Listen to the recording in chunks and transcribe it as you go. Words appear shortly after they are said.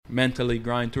mentally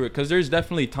grind through it, because there's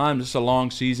definitely times, it's a long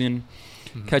season,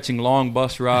 catching long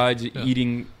bus rides,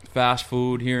 eating fast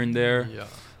food here and there,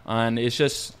 and it's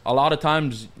just a lot of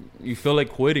times you feel like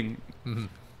quitting,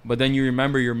 but then you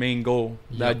remember your main goal,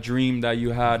 that dream that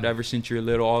you had ever since you're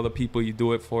little, all the people you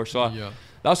do it for. So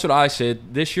that's what I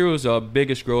said. This year was the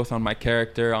biggest growth on my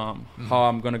character, how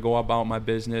I'm going to go about my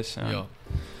business. And it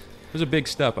was a big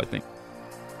step, I think.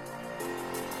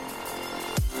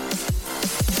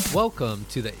 Welcome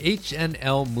to the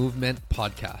HNL Movement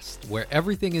Podcast, where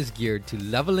everything is geared to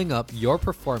leveling up your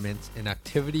performance in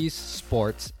activities,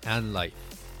 sports, and life.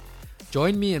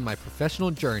 Join me in my professional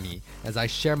journey as I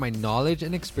share my knowledge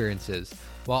and experiences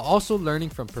while also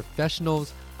learning from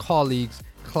professionals, colleagues,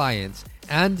 clients,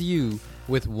 and you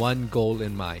with one goal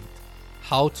in mind: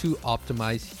 how to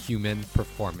optimize human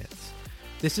performance.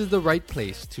 This is the right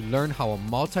place to learn how a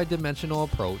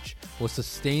multidimensional approach will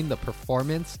sustain the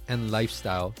performance and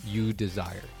lifestyle you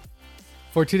desire.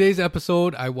 For today's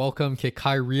episode, I welcome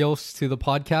Kekai Rios to the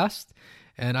podcast,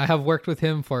 and I have worked with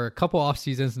him for a couple off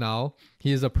seasons now.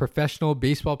 He is a professional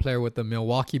baseball player with the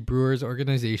Milwaukee Brewers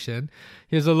organization.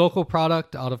 He is a local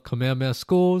product out of Kamehameha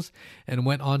Schools and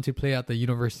went on to play at the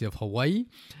University of Hawaii.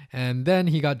 And then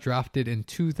he got drafted in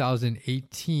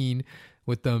 2018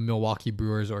 with the Milwaukee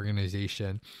Brewers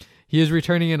organization. He is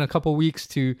returning in a couple weeks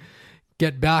to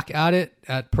get back at it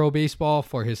at pro baseball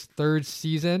for his third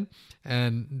season,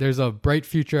 and there's a bright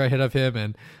future ahead of him.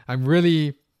 And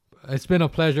it's been a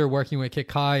pleasure working with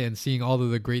Kekai and seeing all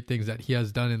of the great things that he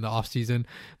has done in the off season.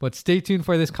 But stay tuned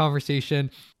for this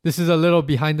conversation. This is a little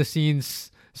behind the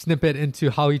scenes snippet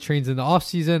into how he trains in the off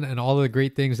season and all of the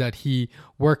great things that he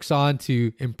works on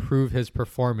to improve his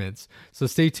performance. So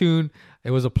stay tuned.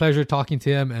 It was a pleasure talking to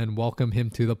him, and welcome him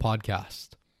to the podcast.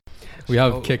 We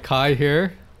have Kekai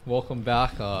here. Welcome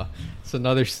back. It's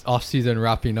another off season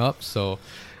wrapping up. So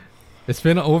it's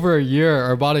been over a year,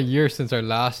 or about a year, since our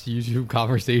last YouTube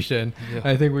conversation.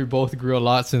 I think we both grew a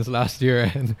lot since last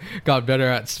year and got better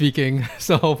at speaking.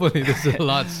 So hopefully this is a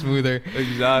lot smoother.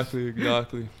 Exactly.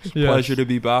 It's a pleasure to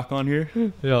be back on here.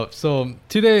 So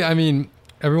today,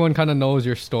 everyone kind of knows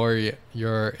your story.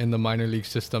 You're in the minor league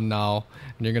system now,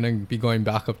 and you're going to be going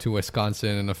back up to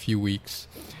Wisconsin in a few weeks.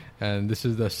 And this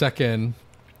is the second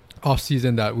off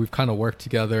season that we've kind of worked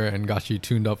together and got you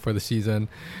tuned up for the season.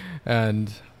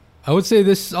 And I would say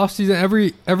this off season,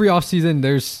 every off season,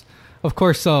 there's of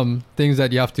course some things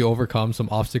that you have to overcome, some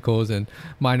obstacles and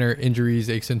minor injuries,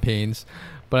 aches and pains.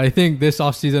 But I think this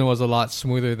off season was a lot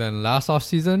smoother than last off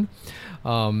season.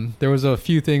 There was a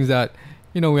few things that,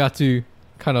 we had to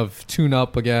kind of tune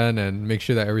up again and make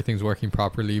sure that everything's working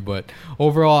properly. But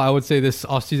overall, I would say this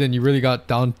off season, you really got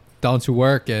down to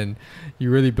work and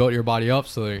you really built your body up.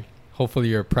 So hopefully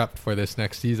you're prepped for this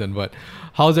next season. But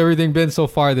how's everything been so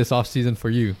far this off season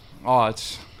for you? Oh,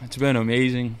 it's been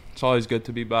amazing. It's always good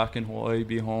to be back in Hawaii,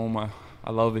 be home. I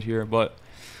love it here. But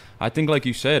I think, like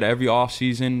you said, every off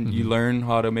season you learn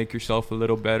how to make yourself a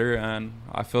little better. And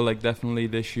I feel like definitely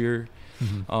this year,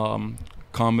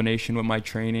 combination with my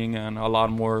training and a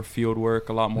lot more field work,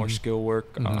 a lot more skill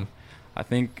work, I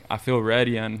think I feel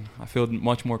ready and I feel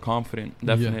much more confident,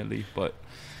 definitely. But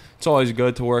it's always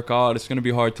good to work out. It's going to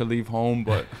be hard to leave home,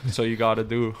 but so you got to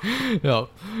do.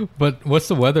 But what's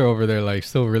the weather over there like?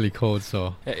 Still really cold,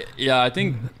 so. Yeah, I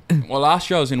think, last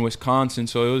year I was in Wisconsin,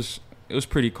 so it was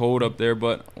pretty cold up there.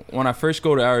 But when I first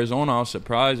go to Arizona, I was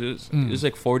surprised. It was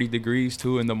like 40 degrees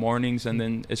too in the mornings, and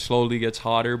then it slowly gets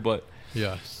hotter. But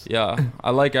yeah, I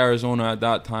like Arizona at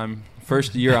that time.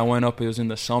 First year I went up, it was in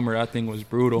the summer. That thing was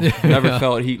brutal. Never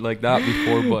felt heat like that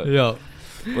before, but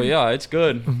yeah, it's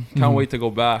good. Can't wait to go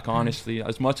back, honestly.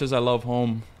 As much as I love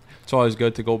home, it's always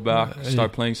good to go back,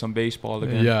 start playing some baseball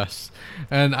again. Yes.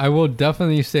 And I will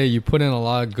definitely say you put in a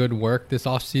lot of good work this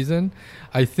off season.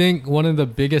 I think one of the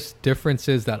biggest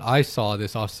differences that I saw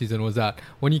this off season was that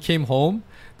when you came home,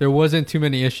 there wasn't too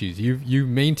many issues. You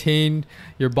maintained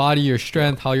your body, your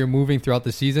strength, how you're moving throughout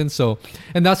the season. So,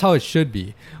 and that's how it should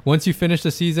be. Once you finish the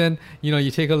season,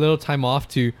 you take a little time off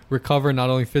to recover,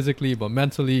 not only physically, but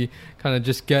mentally, kind of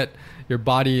just get your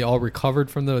body all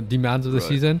recovered from the demands of the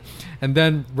season. And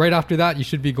then right after that, you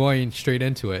should be going straight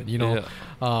into it.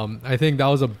 I think that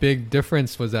was a big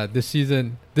difference, was that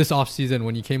this off season,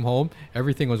 when you came home,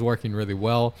 everything was working really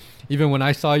well. Even when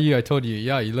I saw you, I told you,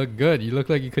 you look good. You look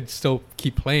like you could still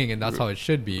keep playing, and that's how it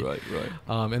should be. Right.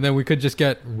 And then we could just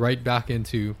get right back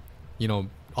into,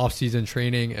 off-season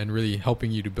training and really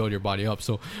helping you to build your body up.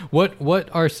 So what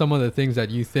are some of the things that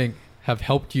you think have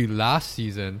helped you last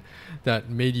season that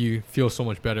made you feel so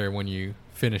much better when you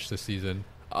finished the season?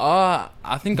 I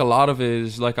think a lot of it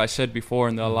is, like I said before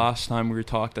in the last time we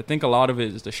talked, I think a lot of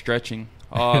it is the stretching.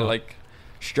 Like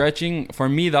stretching for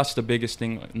me, that's the biggest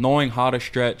thing. Knowing how to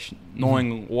stretch,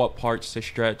 knowing what parts to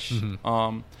stretch,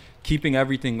 keeping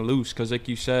everything loose. Because like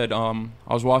you said, I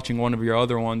was watching one of your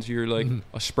other ones. You're like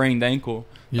a sprained ankle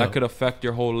that could affect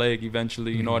your whole leg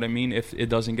eventually. You know what I mean? If it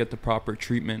doesn't get the proper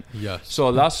treatment. Yes.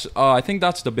 So that's I think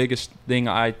that's the biggest thing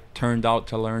I turned out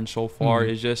to learn so far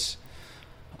is just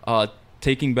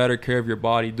taking better care of your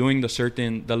body, doing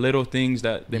the little things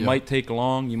that they might take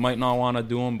long. You might not want to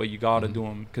do them, but you got to do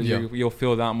them because you'll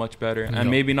feel that much better. And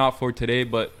maybe not for today,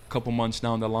 but a couple months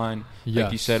down the line.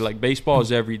 Like you said, like baseball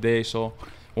is every day. So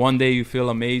one day you feel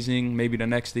amazing, maybe the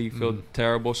next day you feel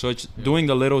terrible. So it's doing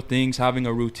the little things, having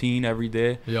a routine every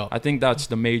day. I think that's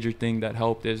the major thing that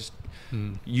helped is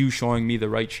you showing me the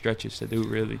right stretches to do,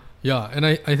 really. Yeah, and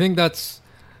I think that's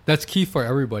key for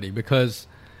everybody because,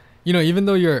 you know, even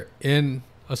though you're in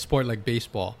a sport like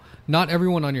baseball, not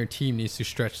everyone on your team needs to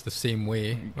stretch the same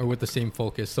way or with the same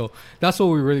focus. So that's what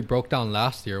we really broke down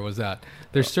last year was that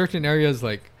there's certain areas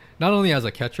like not only as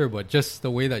a catcher, but just the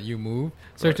way that you move,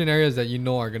 certain areas that you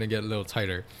know are going to get a little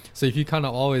tighter. So if you kind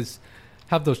of always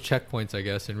have those checkpoints, I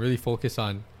guess, and really focus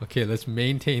on, okay, let's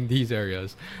maintain these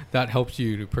areas, that helps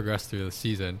you to progress through the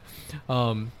season.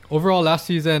 Overall, last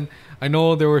season, I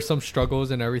know there were some struggles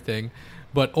and everything,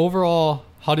 but overall,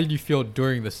 how did you feel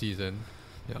during the season?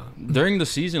 During the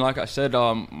season, like I said,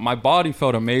 my body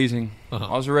felt amazing.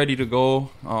 I was ready to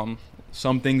go.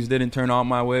 Some things didn't turn out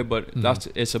my way, but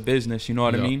it's a business, you know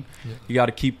what I mean? You got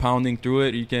to keep pounding through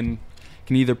it. You can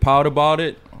either pout about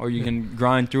it or you can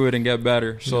grind through it and get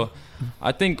better. So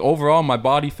I think overall my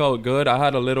body felt good. I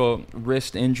had a little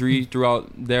wrist injury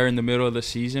throughout there in the middle of the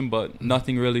season, but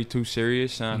nothing really too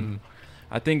serious. And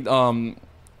I think,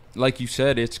 like you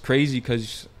said, it's crazy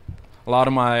because a lot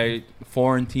of my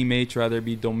foreign teammates, whether it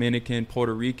be Dominican,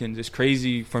 Puerto Ricans, it's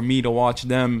crazy for me to watch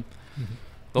them.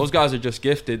 Those guys are just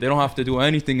gifted. They don't have to do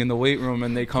anything in the weight room,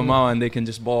 and they come out and they can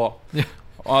just ball.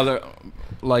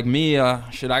 Like me, I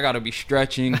got to be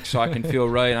stretching so I can feel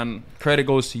right. And credit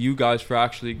goes to you guys for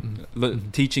actually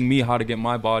teaching me how to get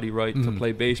my body right to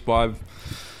play baseball. I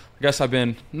guess I've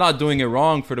been not doing it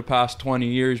wrong for the past 20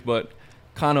 years, but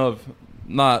kind of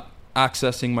not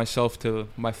accessing myself to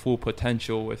my full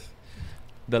potential with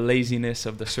the laziness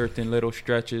of the certain little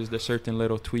stretches, the certain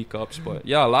little tweak ups. But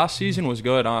yeah, last season was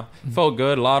good. Felt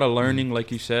good. A lot of learning,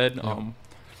 like you said.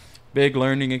 Big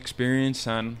learning experience,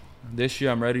 and this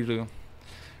year I'm ready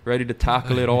to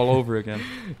tackle it all over again.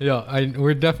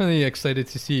 We're definitely excited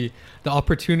to see the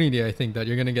opportunity. I think that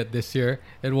you're gonna get this year.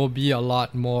 It will be a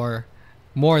lot more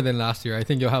than last year. I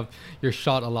think you'll have your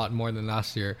shot a lot more than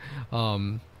last year.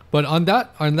 But on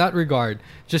that regard,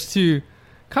 just to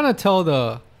kind of tell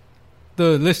the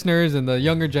listeners and the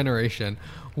younger generation,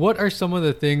 what are some of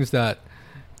the things that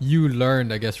you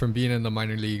learned, I guess, from being in the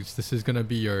minor leagues? This is going to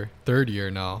be your third year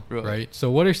now, right?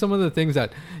 So what are some of the things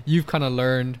that you've kind of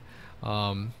learned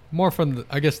more from,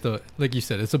 like you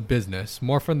said, it's a business,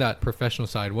 more from that professional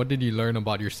side? What did you learn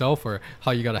about yourself or how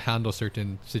you got to handle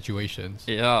certain situations?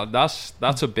 Yeah,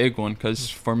 that's a big one because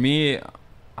for me,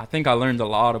 I think I learned a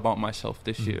lot about myself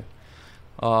this year.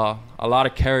 A lot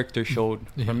of character showed.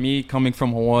 For me, coming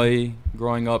from Hawaii,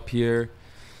 growing up here,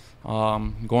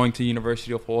 going to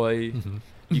University of Hawaii,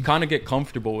 you kind of get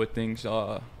comfortable with things.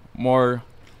 More,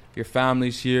 your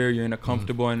family's here, you're in a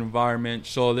comfortable environment.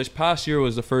 So this past year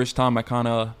was the first time I kind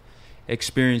of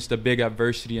experienced a big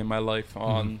adversity in my life.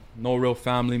 No real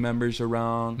family members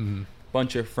around,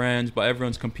 bunch of friends, but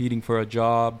everyone's competing for a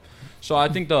job. So I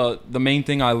think the main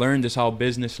thing I learned is how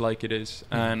business-like it is,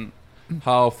 and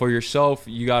how for yourself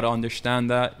you got to understand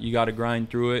that, you got to grind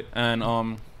through it. And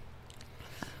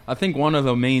I think one of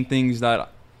the main things that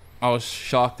I was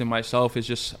shocked in myself is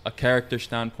just a character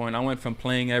standpoint. I went from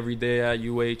playing every day at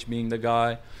UH, being the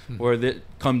guy, where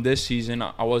come this season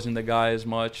I wasn't the guy as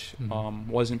much,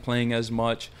 wasn't playing as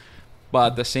much, but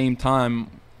at the same time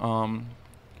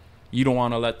you don't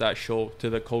want to let that show to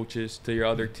the coaches, to your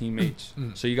other teammates.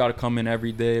 So you got to come in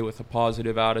every day with a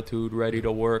positive attitude, ready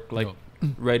to work,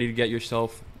 ready to get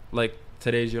yourself, like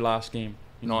today's your last game.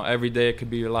 You know, every day it could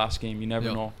be your last game. You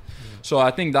never know. So I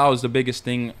think that was the biggest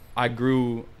thing. I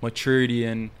grew maturity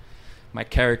in my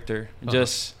character.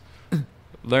 Just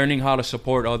learning how to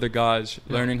support other guys,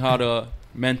 learning how to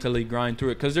mentally grind through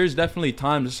it. Because there's definitely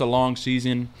times, it's a long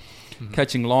season,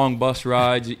 catching long bus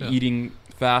rides, eating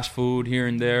fast food here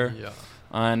and there.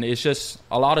 And it's just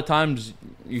a lot of times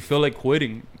you feel like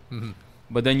quitting.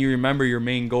 But then you remember your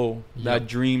main goal, that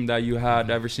dream that you had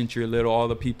ever since you were little, all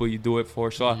the people you do it for.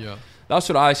 So that's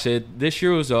what I said. This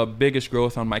year was the biggest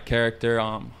growth on my character,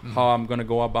 how I'm going to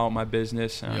go about my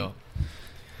business. And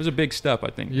was a big step, I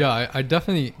think. Yeah, I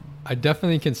definitely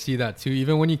can see that too.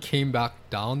 Even when you came back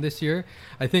down this year,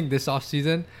 I think this off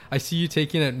season, I see you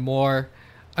taking it more.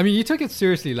 I mean, you took it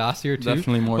seriously last year too.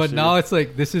 Definitely more. But now it's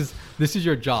like this is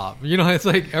your job. You know, it's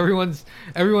like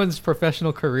everyone's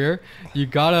professional career. You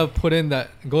gotta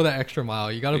go that extra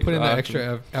mile. You gotta put in that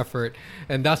extra effort,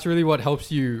 and that's really what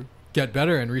helps you get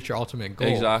better and reach your ultimate goal.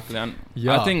 Exactly. And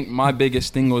I think my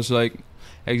biggest thing was like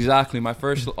my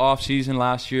first off season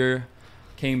last year,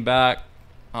 came back.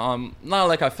 Not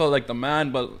like I felt like the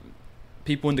man, but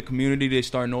people in the community, they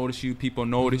start notice you. People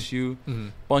notice you.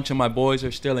 Bunch of my boys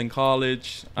are still in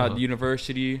college at the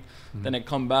university. Then they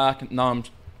come back. Now I'm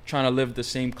trying to live the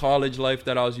same college life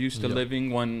that I was used to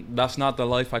living, when that's not the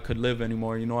life I could live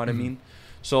anymore. You know what I mean?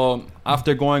 So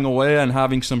after going away and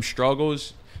having some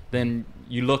struggles, then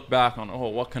you look back on,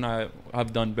 what can I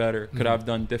have done better? Could I have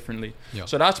done differently?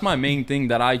 So that's my main thing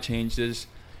that I changed is,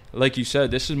 like you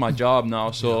said, this is my job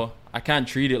now. So I can't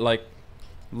treat it like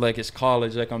it's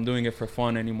college, like I'm doing it for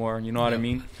fun anymore. You know what I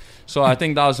mean? So I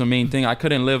think that was the main thing. I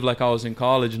couldn't live like I was in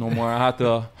college no more. I had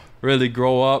to really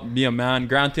grow up, be a man.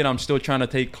 Granted, I'm still trying to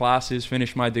take classes,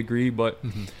 finish my degree, but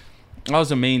that was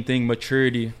the main thing,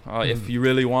 maturity. If you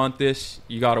really want this,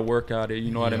 you got to work at it.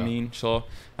 You know what I mean? So,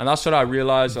 and that's what I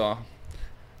realized.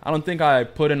 I don't think I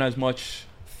put in as much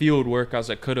field work as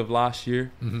I could have last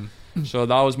year. So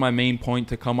that was my main point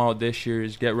to come out this year,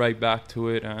 is get right back to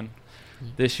it. And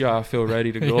this year I feel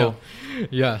ready to go.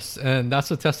 Yes, and that's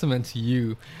a testament to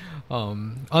you.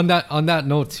 On that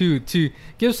note too, to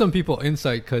give some people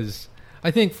insight, because I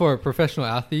think for professional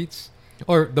athletes,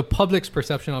 or the public's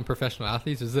perception on professional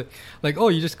athletes, is that like, oh,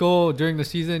 you just go during the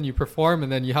season, you perform,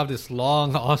 and then you have this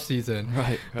long off season.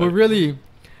 Right. But really,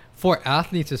 for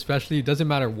athletes especially, it doesn't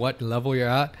matter what level you're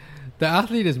at, the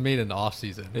athlete is made in the off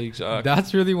season. Exactly.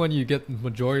 That's really when you get the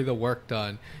majority of the work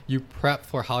done. You prep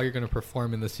for how you're going to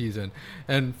perform in the season.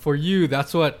 And for you,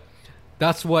 that's what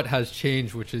has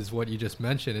changed, which is what you just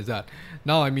mentioned, is that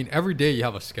now, I mean, every day you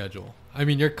have a schedule. I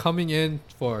mean, you're coming in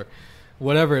for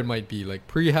whatever it might be, like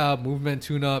prehab, movement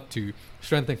tune-up, to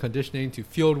strength and conditioning, to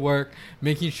field work,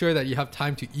 making sure that you have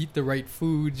time to eat the right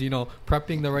foods,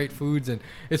 prepping the right foods. And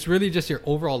it's really just your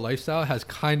overall lifestyle has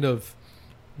kind of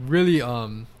really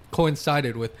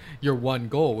coincided with your one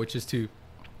goal, which is to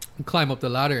climb up the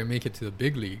ladder and make it to the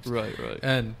big leagues. Right.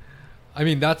 And I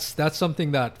mean, that's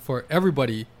something that for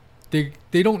everybody, they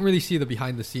don't really see the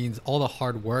behind the scenes, all the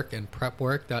hard work and prep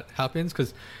work that happens,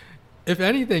 because if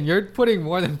anything, you're putting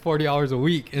more than 40 hours a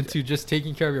week into just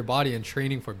taking care of your body and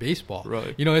training for baseball.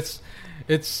 Right.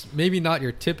 It's maybe not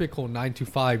your typical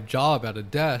 9-to-5 job at a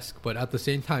desk, but at the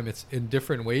same time, it's in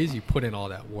different ways you put in all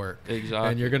that work. Exactly.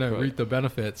 And you're going to reap the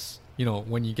benefits,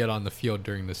 when you get on the field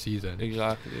during the season.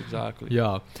 Exactly.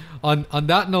 Yeah. On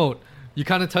that note, you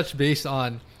kind of touched base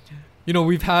on,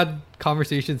 we've had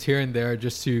conversations here and there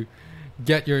just to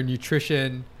get your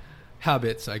nutrition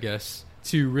habits, I guess,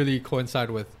 to really coincide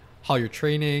with how you're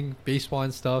training, baseball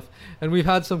and stuff. And we've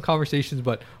had some conversations,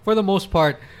 but for the most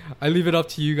part, I leave it up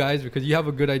to you guys, because you have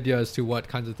a good idea as to what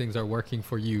kinds of things are working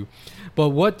for you. But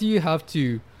what do you have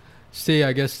to say,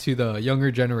 I guess, to the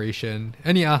younger generation,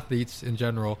 any athletes in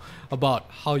general, about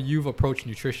how you've approached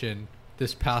nutrition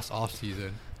this past off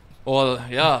season? Well,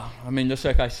 yeah, I mean, just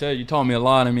like I said, you taught me a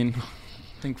lot. I mean,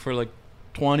 I think for like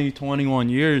 21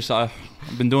 years, I've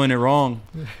been doing it wrong.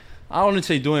 I wouldn't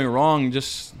say doing it wrong,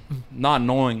 just not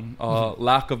knowing,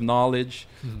 lack of knowledge,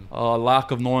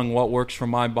 lack of knowing what works for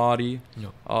my body.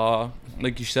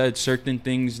 Like you said, certain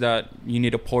things that you need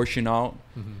to portion out.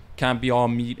 Can't be all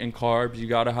meat and carbs. You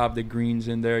got to have the greens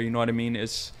in there. You know what I mean?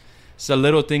 It's the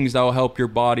little things that will help your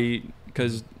body,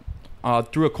 because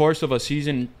through a course of a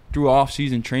season, through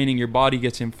off-season training, your body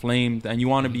gets inflamed, and you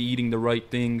want to be eating the right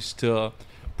things to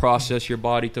process your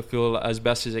body to feel as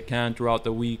best as it can throughout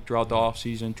the week, throughout the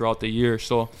off-season, throughout the year.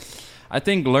 So I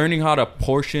think learning how to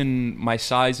portion my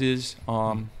sizes,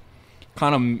 kind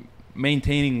of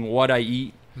maintaining what I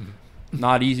eat,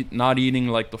 not eating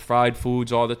like the fried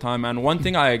foods all the time. And one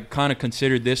thing I kind of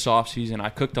considered this off-season, I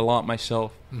cooked a lot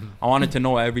myself. I wanted to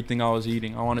know everything I was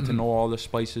eating. I wanted to know all the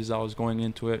spices that was going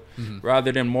into it.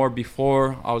 Rather than more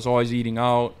before, I was always eating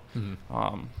out.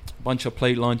 Bunch of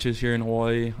plate lunches here in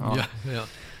Hawaii.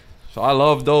 So I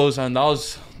love those, and that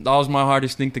was my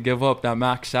hardest thing to give up, that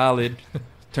mac salad.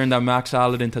 Turned that mac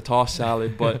salad into tossed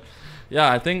salad. But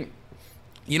yeah, I think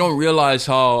you don't realize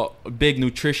how big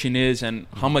nutrition is and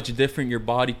how much different your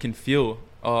body can feel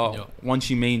once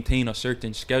you maintain a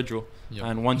certain schedule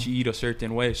and once you eat a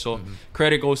certain way. So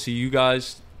credit goes to you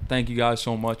guys. Thank you guys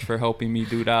so much for helping me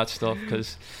do that stuff,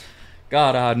 because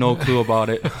God, I had no clue about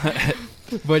it.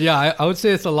 But yeah, I would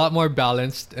say it's a lot more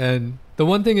balanced, and the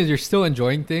one thing is you're still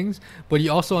enjoying things, but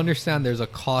you also understand there's a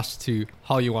cost to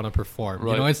how you want to perform.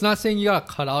 Right. You know, it's not saying you gotta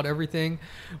cut out everything,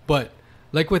 but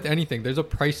like with anything, there's a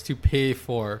price to pay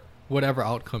for whatever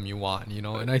outcome you want, you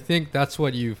know. And I think that's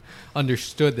what you've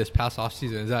understood this past off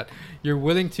season, is that you're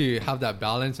willing to have that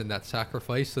balance and that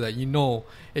sacrifice, so that you know,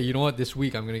 hey, you know what, this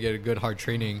week I'm gonna get a good hard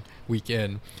training week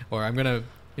in, or I'm gonna,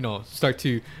 you know, start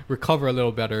to recover a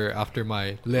little better after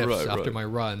my lifts, after my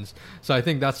runs. So I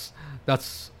think that's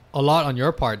a lot on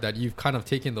your part, that you've kind of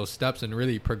taken those steps and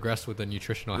really progressed with the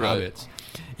nutritional habits.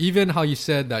 Even how you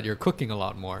said that you're cooking a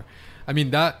lot more. I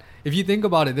mean, that, if you think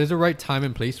about it, there's a right time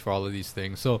and place for all of these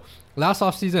things. So last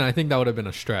off season, I think that would have been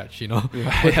a stretch, you know.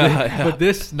 But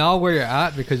this, now where you're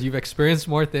at, because you've experienced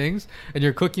more things and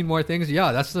you're cooking more things,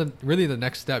 that's really the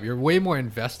next step. You're way more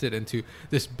invested into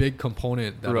this big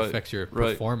component that affects your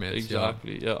performance.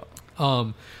 Exactly. Yeah.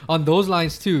 On those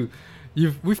lines too,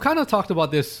 we've kind of talked about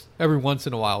this every once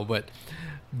in a while, but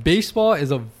baseball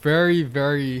is a very,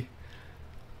 very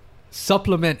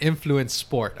supplement influenced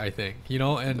sport, I think, you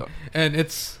know, and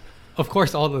it's, of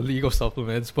course, all the legal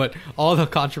supplements, but all the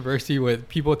controversy with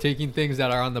people taking things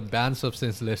that are on the banned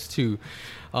substance list too.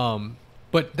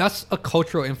 But that's a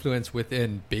cultural influence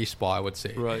within baseball, I would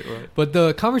say. Right. But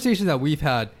the conversation that we've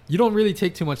had, you don't really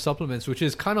take too much supplements, which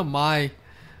is kind of my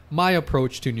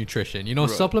approach to nutrition. You know,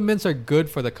 supplements are good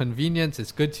for the convenience.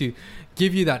 It's good to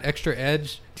give you that extra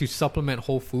edge to supplement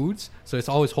whole foods. So it's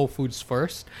always whole foods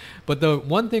first. But the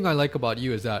one thing I like about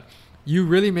you is that you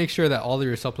really make sure that all of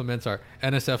your supplements are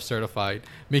NSF certified,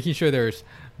 making sure there's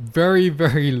very,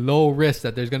 very low risk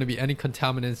that there's going to be any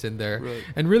contaminants in there.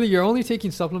 And really, you're only taking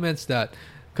supplements that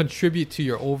contribute to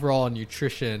your overall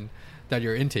nutrition that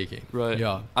you're intaking.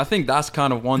 Yeah. I think that's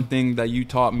kind of one thing that you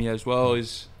taught me as well,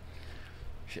 is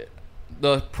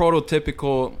the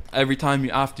prototypical, every time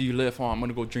after you lift, I'm going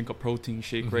to go drink a protein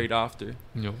shake right after.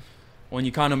 When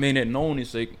you kind of made it known,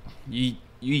 it's like you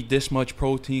eat this much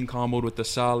protein comboed with the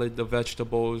salad, the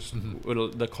vegetables,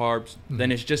 with the carbs,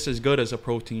 then it's just as good as a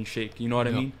protein shake. You know what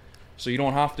I mean? So you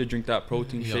don't have to drink that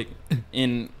protein shake.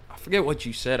 And I forget what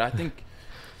you said. I think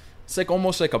it's like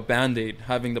almost like a Band-Aid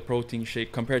having the protein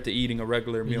shake compared to eating a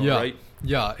regular meal, right?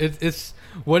 Yeah, it's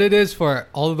what it is for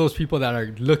all of those people that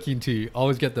are looking to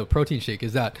always get the protein shake,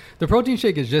 is that the protein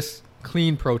shake is just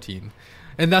clean protein.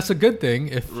 And that's a good thing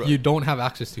if you don't have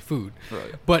access to food.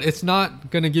 But it's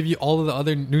not going to give you all of the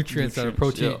other nutrients that a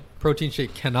protein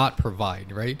shake cannot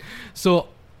provide, right? So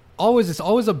it's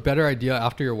always a better idea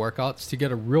after your workouts to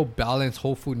get a real balanced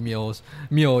whole food meal.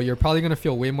 You're probably going to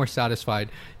feel way more satisfied.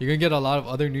 You're going to get a lot of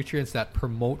other nutrients that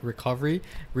promote recovery,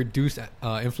 reduce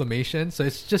inflammation. So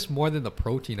it's just more than the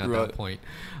protein at that point.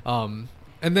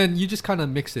 And then you just kind of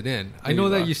mix it in. I know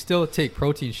that you still take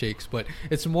protein shakes, but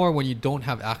it's more when you don't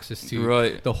have access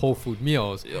to the whole food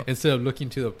meals, instead of looking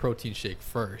to the protein shake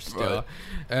first.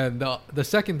 And the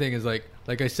second thing is, like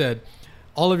I said,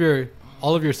 all of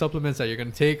your supplements that you're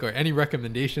going to take, or any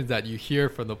recommendations that you hear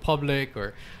from the public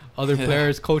or other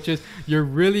players, coaches, you're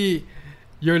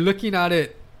looking at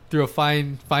it through a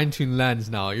fine-tuned lens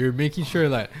now. You're making sure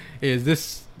that, hey, is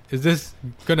this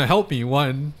going to help me,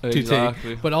 to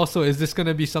take, but also, is this going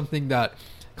to be something that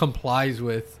complies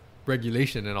with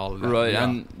regulation and all of that?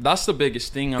 And that's the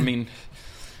biggest thing. I mean,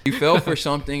 you fail for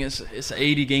something, it's an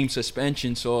 80-game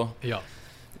suspension, so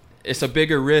it's a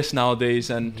bigger risk nowadays.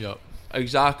 And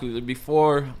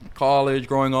before college,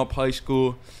 growing up, high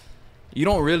school, you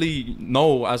don't really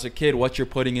know as a kid what you're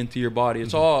putting into your body.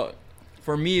 It's all,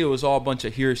 for me, it was all a bunch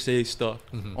of hearsay stuff.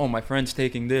 Oh, my friend's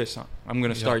taking this, I'm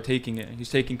going to start taking it. He's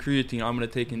taking creatine, I'm going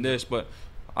to take this. But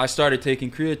I started taking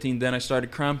creatine, then I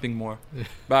started cramping more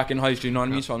back in high school, you know what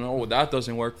I mean? So I'm like, that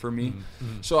doesn't work for me.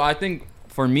 So I think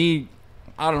for me,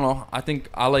 I don't know, I think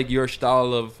I like your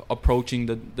style of approaching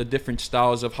the different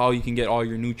styles of how you can get all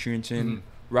your nutrients in,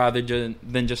 rather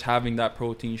than just having that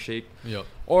protein shake.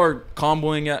 Or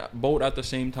comboing both at the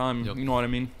same time. You know what I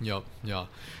mean?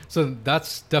 So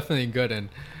that's definitely good. And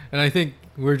I think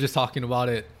we were just talking about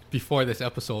it before this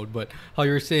episode, but how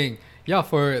you were saying,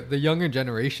 for the younger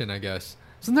generation, I guess,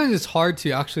 sometimes it's hard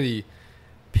to actually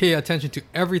pay attention to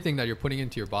everything that you're putting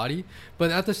into your body.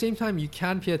 But at the same time, you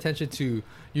can pay attention to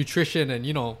nutrition and,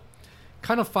 you know,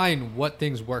 kind of find what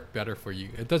things work better for you.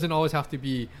 It doesn't always have to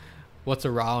be what's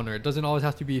around, or it doesn't always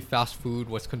have to be fast food,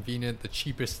 what's convenient, the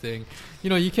cheapest thing.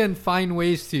 You know, you can find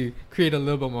ways to create a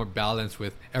little bit more balance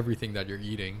with everything that you're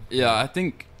eating. I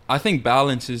think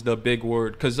balance is the big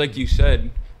word, because like you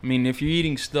said, I mean, if you're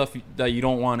eating stuff that you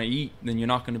don't want to eat, then you're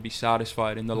not going to be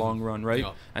satisfied in the long run, right?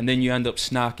 And then you end up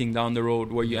snacking down the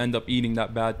road, where you end up eating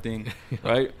that bad thing,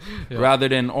 right? Rather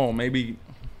than, maybe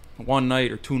one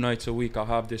night or 2 nights a week I'll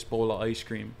have this bowl of ice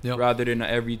cream, Yep. rather than an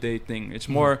everyday thing. It's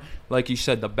more like you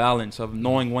said, the balance of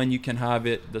knowing when you can have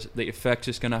it, the effects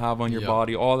it's gonna have on your Yep.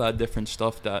 body, all that different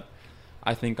stuff that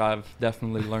I think I've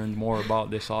definitely learned more about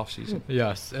this offseason.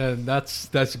 Yes, and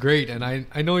that's great. And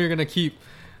I know you're going to keep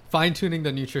fine-tuning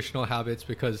the nutritional habits,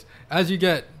 because as you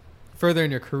get further in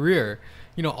your career,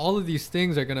 you know, all of these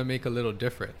things are going to make a little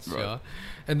difference. Right. Yeah.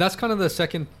 And that's kind of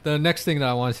the next thing that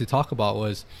I wanted to talk about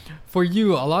was, for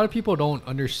you, a lot of people don't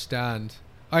understand.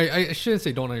 I shouldn't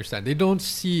say don't understand. They don't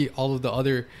see all of the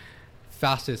other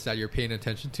facets that you're paying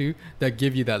attention to that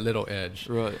give you that little edge.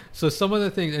 Right. So some of the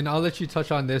things, and I'll let you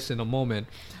touch on this in a moment,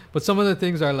 but some of the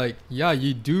things are like, yeah,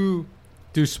 you do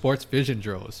sports vision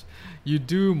drills. You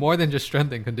do more than just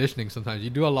strength and conditioning sometimes.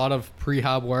 You do a lot of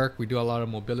prehab work. We do a lot of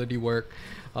mobility work.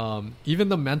 Even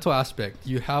the mental aspect.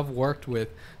 You have worked with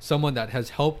someone that has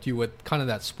helped you with kind of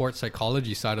that sports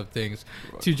psychology side of things,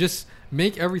 Right. to just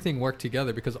make everything work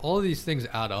together, because all of these things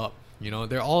add up. You know,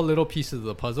 they're all little pieces of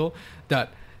the puzzle that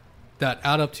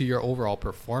add up to your overall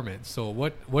performance. So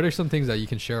what are some things that you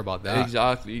can share about that?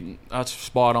 Exactly, that's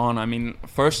spot on. I mean,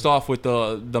 first off, with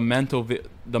the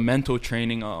mental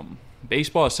training,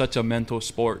 baseball is such a mental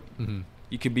sport. Mm-hmm.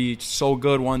 You could be so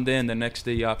good one day and the next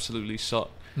day you absolutely suck.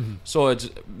 Mm-hmm. So it's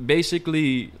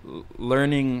basically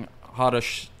learning how to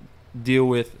deal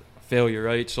with failure,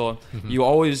 right? So you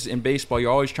always, in baseball,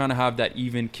 you're always trying to have that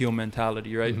even keel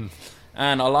mentality, right?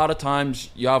 And a lot of times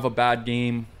you have a bad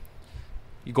game,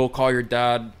 you go call your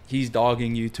dad, he's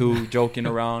dogging you too, joking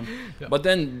around. Yeah. But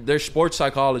then there's sports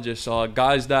psychologists,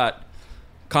 guys that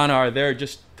kind of are there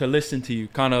just to listen to you,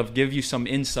 kind of give you some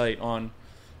insight on,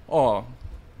 oh,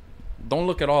 don't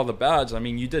look at all the bads. I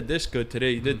mean, you did this good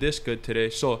today, you did this good today.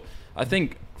 So I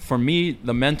think for me,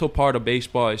 the mental part of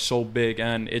baseball is so big,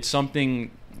 and it's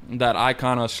something that I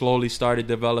kind of slowly started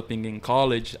developing in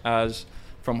college. As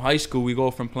from high school, we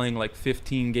go from playing like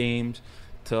 15 games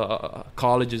to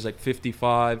college is like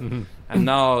 55, and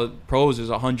now pros is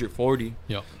 140.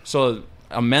 Yeah. So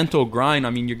a mental grind. I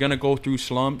mean, you're gonna go through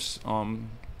slumps.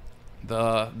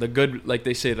 The good, like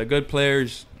they say, the good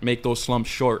players make those slumps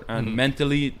short, and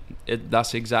mentally,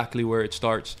 that's exactly where it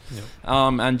starts. Yeah.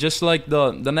 And just like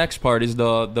the next part is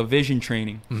the vision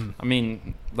training. I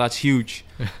mean, that's huge.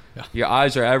 Yeah. Your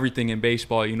eyes are everything in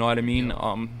baseball. You know what I mean?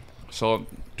 Yeah. So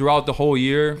throughout the whole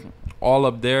year, all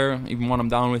up there, even when I'm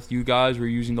down with you guys, we're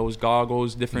using those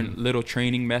goggles, different little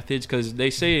training methods, because they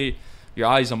say your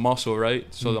eye's a muscle, right?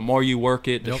 So the more you work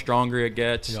it, the stronger it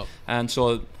gets. Yep. And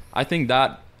so I think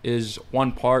that is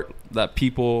one part that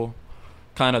people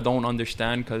kind of don't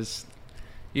understand, because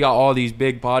you got all these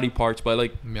big body parts, but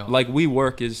like we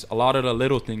work is a lot of the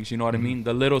little things, you know what I mean?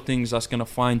 The little things that's going to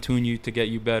fine tune you to get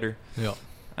you better. Yeah.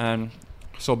 And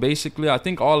so basically I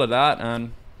think all of that,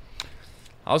 and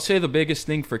I would say the biggest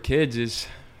thing for kids is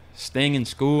staying in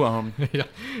school,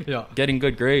 Yeah. getting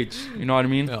good grades, you know what I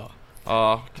mean?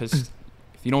 Yeah. Because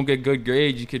if you don't get good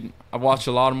grades, I've watched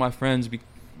a lot of my friends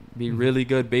be really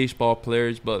good baseball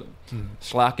players, but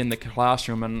slack in the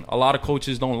classroom, and a lot of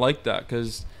coaches don't like that,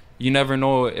 because you never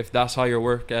know if that's how your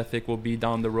work ethic will be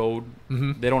down the road.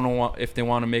 They don't know if they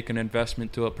want to make an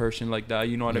investment to a person like that,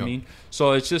 you know what I mean?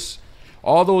 So it's just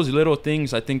all those little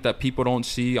things I think that people don't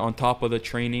see on top of the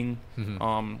training,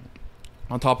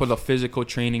 on top of the physical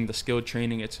training, the skill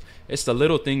training. It's the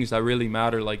little things that really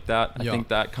matter like that. I think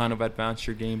that kind of advance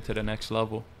your game to the next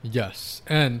level. Yes.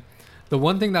 And the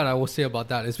one thing that I will say about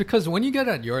that is, because when you get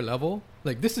at your level,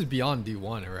 like this is beyond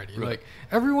D1 already. Right. Like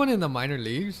everyone in the minor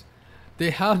leagues, they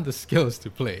have the skills to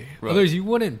play. Right. Otherwise you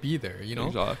wouldn't be there, you know?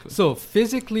 Exactly. So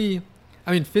physically,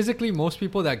 most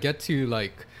people that get to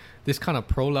like this kind of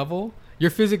pro level, you're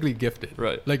physically gifted.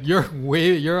 Right. Like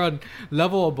you're on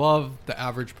level above the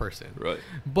average person. Right.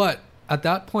 But at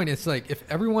that point, it's like, if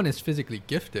everyone is physically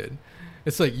gifted,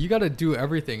 it's like you got to do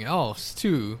everything else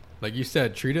too. Like you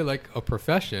said, treat it like a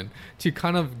profession to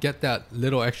kind of get that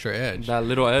little extra edge. That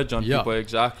little edge on Yeah. people,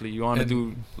 exactly. You want to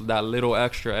do that little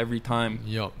extra every time,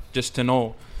 Yep. just to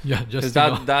know. Yeah, Because just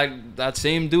to know. that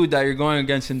same dude that you're going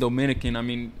against in Dominican, I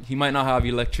mean, he might not have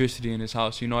electricity in his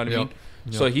house, you know what I Yep. mean?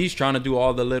 So Yep. he's trying to do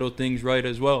all the little things right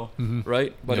as well,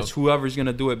 right? But Yep. it's whoever's going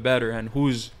to do it better, and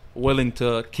who's willing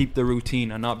to keep the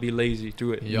routine and not be lazy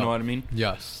through it. You Yep. know what I mean?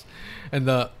 Yes. And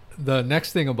the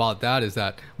next thing about that is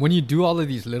that when you do all of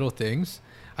these little things,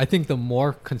 I think the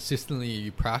more consistently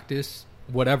you practice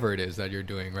whatever it is that you're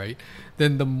doing, right,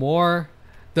 then the more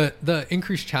the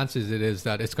increased chances it is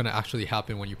that it's going to actually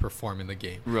happen when you perform in the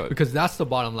game. Right. Because that's the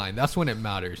bottom line. That's when it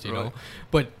matters, you Right. know.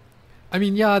 But I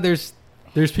mean, yeah, there's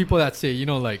people that say, you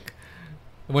know, like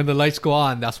when the lights go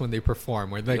on, that's when they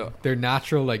perform. Or like Yeah. they're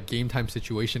natural, like game time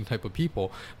situation type of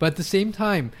people. But at the same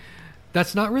time,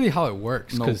 that's not really how it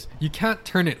works, No. because you can't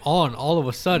turn it on all of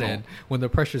a sudden No. when the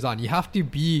pressure's on. You have to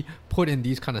be put in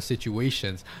these kind of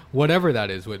situations, whatever that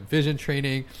is, with vision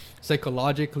training,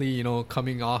 psychologically, you know,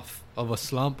 coming off of a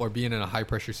slump or being in a high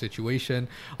pressure situation.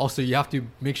 Also, you have to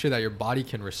make sure that your body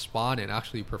can respond and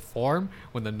actually perform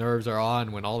when the nerves are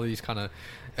on, when all of these kind of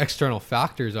external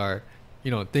factors are,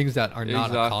 you know, things that are not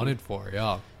Exactly. accounted for.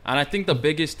 Yeah. And I think the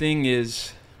biggest thing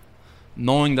is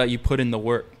knowing that you put in the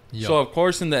work. Yeah. So of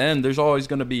course in the end there's always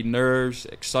going to be nerves,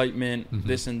 excitement,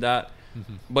 this and that.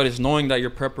 But it's knowing that your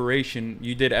preparation,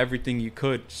 you did everything you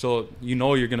could, so you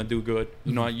know you're going to do good.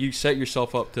 You know, you set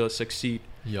yourself up to succeed.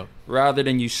 Yep. Rather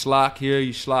than you slack here,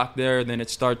 you slack there, then it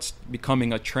starts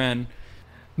becoming a trend.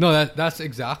 No, that's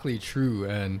exactly true,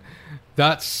 and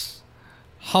that's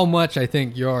how much I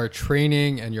think your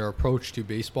training and your approach to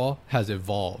baseball has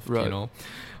evolved. Right. You know,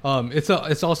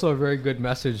 it's also a very good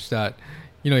message that,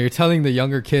 you know, you're telling the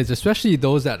younger kids, especially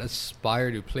those that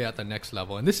aspire to play at the next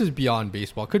level, and this is beyond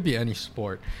baseball, it could be any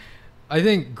sport. I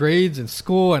think grades in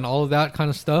school and all of that kind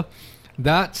of stuff,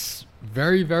 that's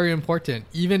very, very important,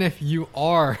 even if you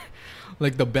are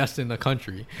like the best in the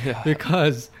country, Yeah.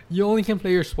 because you only can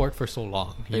play your sport for so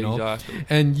long, you know, Exactly.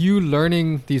 and you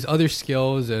learning these other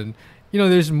skills, and you know,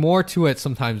 there's more to it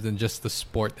sometimes than just the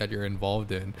sport that you're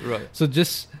involved in. Right. So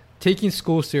just taking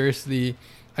school seriously,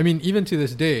 I mean, even to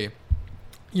this day,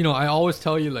 you know, I always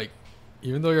tell you, like,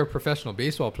 even though you're a professional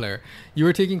baseball player, you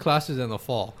were taking classes in the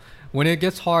fall. When it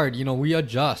gets hard, you know, we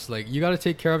adjust. Like, you got to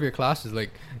take care of your classes.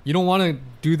 Like, you don't want to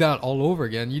do that all over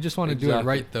again. You just want to do it Exactly.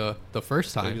 right the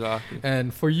first time. Exactly.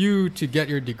 And for you to get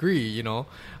your degree, you know,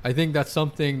 I think that's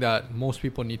something that most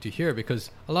people need to hear,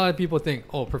 because a lot of people think,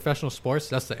 oh, professional sports,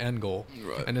 that's the end goal.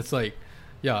 Right. And it's like,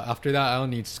 yeah, after that, I don't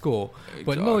need school.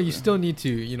 But no, you Exactly. still need to,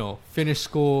 you know, finish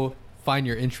school, find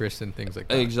your interest in things like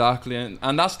that. Exactly,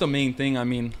 and that's the main thing. I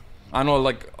mean, I know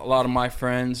like a lot of my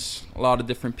friends, a lot of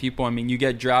different people. I mean, you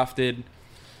get drafted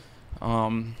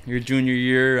your junior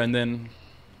year, and then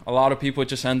a lot of people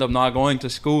just end up not going to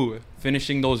school,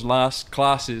 finishing those last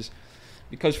classes.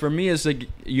 Because for me, it's like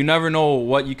you never know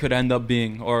what you could end up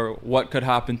being or what could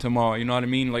happen tomorrow. You know what I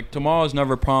mean? Like tomorrow's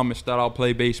never promised that I'll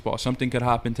play baseball. Something could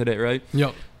happen today, right?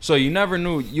 Yep. So you never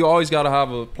knew. You always got to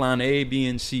have a plan A, B,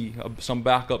 and C, some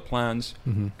backup plans.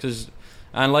 Cause,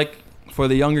 and like for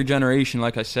the younger generation,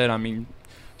 like I said, I mean,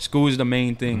 school is the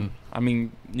main thing. I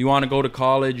mean, you want to go to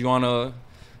college, you want to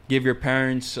give your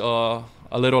parents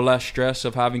a little less stress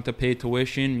of having to pay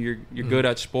tuition. You're good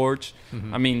at sports.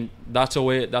 I mean, that's a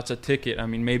way. That's a ticket. I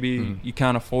mean, maybe you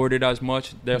can't afford it as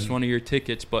much. That's one of your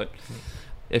tickets. But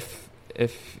if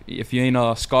you ain't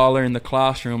a scholar in the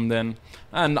classroom, then,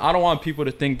 and I don't want people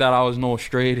to think that I was no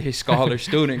straight A scholar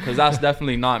student, because that's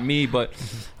definitely not me. But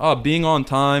being on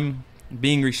time,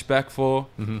 being respectful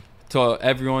to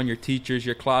everyone, your teachers,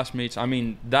 your classmates. I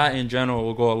mean, that in general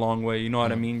will go a long way. You know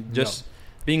what I mean? Just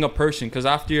being a person, because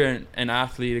after you're an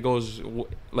athlete, it goes,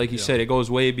 like you said, it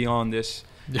goes way beyond this.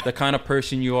 The kind of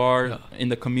person you are in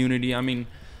the community. I mean,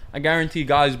 I guarantee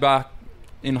guys back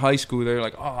in high school, they're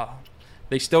like,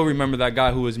 they still remember that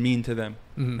guy who was mean to them.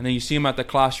 And then you see him at the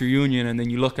class reunion, and then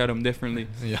you look at him differently.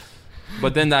 Yeah.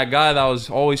 But then that guy that was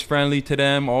always friendly to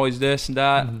them, always this and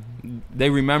that, they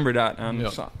remember that. And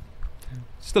so,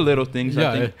 it's the little things,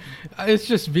 I think. It's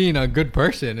just being a good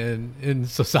person in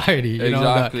society, you know,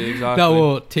 that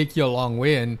will take you a long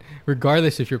way. And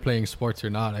regardless if you're playing sports or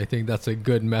not, I think that's a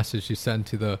good message to send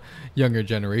to the younger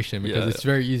generation, because it's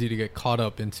very easy to get caught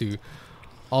up into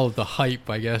all of the hype,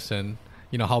 I guess, and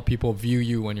you know how people view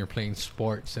you when you're playing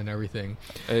sports and everything.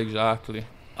 Exactly.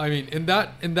 I mean, in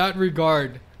that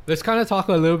regard, let's kind of talk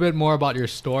a little bit more about your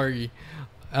story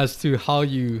as to how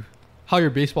your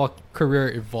baseball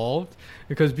career evolved.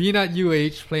 Because being at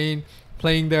UH,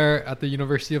 playing there at the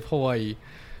University of Hawaii,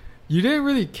 you didn't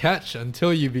really catch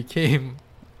until you became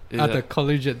at the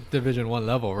collegiate Division I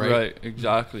level, right? Right,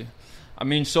 exactly. I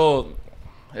mean, so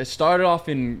it started off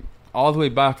in all the way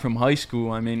back from high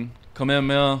school. I mean,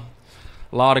 Kamehameha,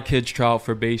 a lot of kids try out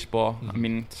for baseball. I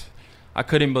mean, I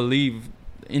couldn't believe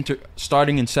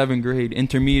starting in 7th grade,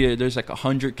 intermediate, there's like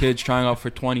 100 kids trying out for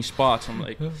 20 spots. I'm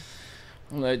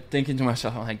like thinking to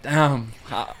myself, I'm like, damn,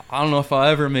 I don't know if I'll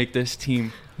ever make this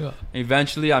team. Yeah.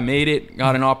 Eventually, I made it,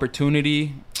 got an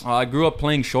opportunity. I grew up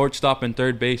playing shortstop and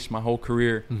third base my whole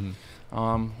career.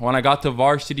 When I got to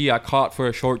varsity, I caught for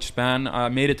a short span. I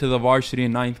made it to the varsity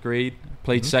in 9th grade,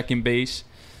 played second base.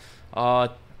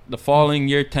 The following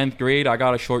year, 10th grade, I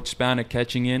got a short span of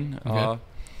catching in.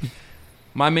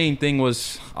 my main thing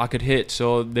was I could hit,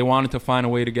 so they wanted to find a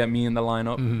way to get me in the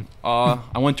lineup.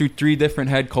 Mm-hmm. I went through 3 different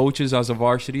head coaches as a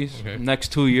varsity. Okay.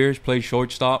 Next 2 years, played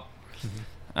shortstop.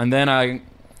 And then I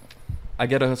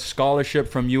get a scholarship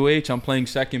from UH. I'm playing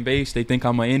second base. They think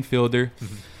I'm an infielder.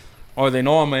 Or they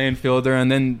know I'm an infielder,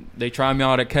 and then they try me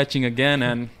out at catching again,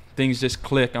 and things just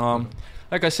click.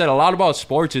 Like I said, a lot about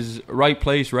sports is right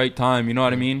place, right time. You know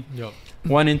what I mean? Yep.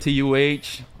 Went into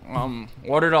UH.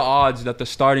 What are the odds that the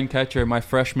starting catcher my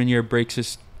freshman year breaks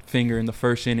his finger in the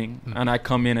first inning, and I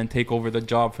come in and take over the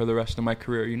job for the rest of my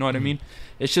career? You know what I mean?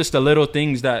 It's just the little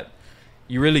things that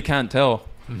you really can't tell.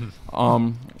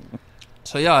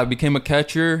 So yeah, I became a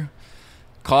catcher.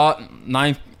 Caught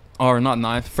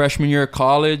freshman year of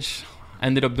college.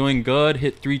 Ended up doing good.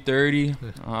 Hit 330.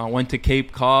 Went to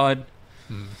Cape Cod.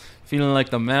 Feeling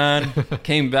like the man.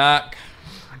 Came back.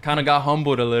 Kind of got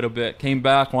humbled a little bit. Came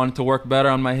back, wanted to work better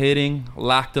on my hitting.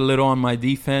 Lacked a little on my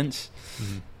defense.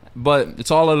 But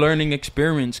it's all a learning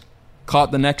experience.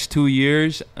 Caught the next 2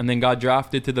 years and then got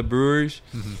drafted to the Brewers.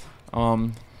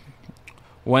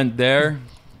 Went there.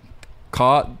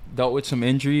 Dealt with some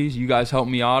injuries. You guys helped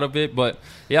me out of it. But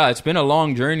yeah, it's been a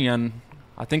long journey, and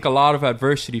I think a lot of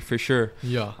adversity for sure.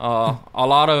 Yeah. A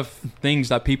lot of things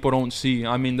that people don't see.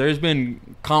 I mean, there's been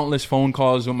countless phone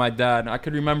calls with my dad. I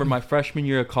could remember my freshman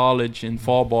year of college in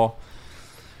fall ball.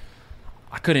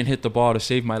 I couldn't hit the ball to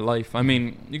save my life. I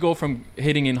mean, you go from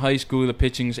hitting in high school, the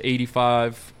pitching's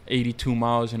 85, 82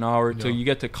 miles an hour, till you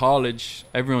get to college,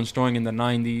 everyone's throwing in the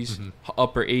 90s,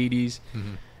 upper 80s.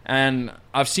 And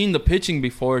I've seen the pitching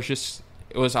before.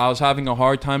 I was having a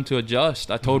hard time to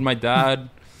adjust. I told my dad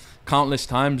countless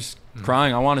times,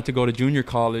 crying, I wanted to go to junior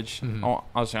college. I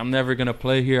was like, I'm never going to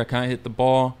play here. I can't hit the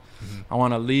ball. I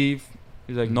want to leave.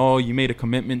 He's like, no, you made a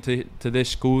commitment to this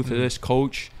school, to this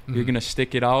coach. You're going to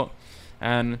stick it out.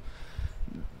 And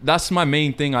that's my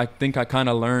main thing I think I kind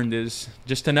of learned, is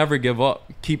just to never give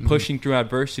up. Keep pushing through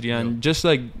adversity. And just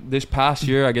like this past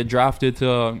year, I get drafted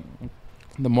to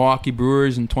the Milwaukee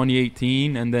Brewers in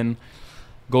 2018, and then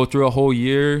go through a whole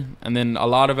year, and then a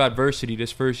lot of adversity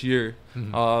this first year.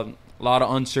 A lot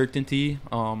of uncertainty,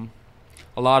 a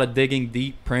lot of digging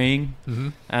deep, praying.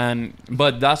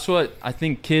 But that's what I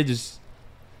think kids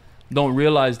don't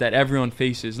realize that everyone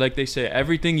faces. Like they say,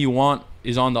 everything you want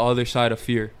is on the other side of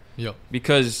fear.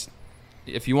 Because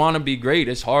if you want to be great,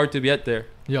 it's hard to get there.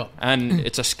 And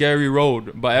it's a scary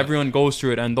road, but everyone goes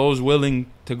through it, and those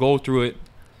willing to go through it,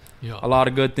 a lot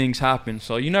of good things happen.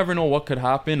 So you never know what could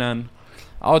happen. And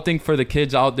I would think for the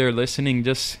kids out there listening,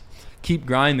 just keep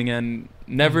grinding and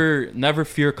never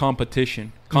fear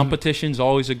competition. Competition's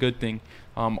always a good thing.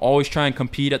 Always try and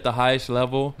compete at the highest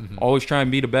level. Always try and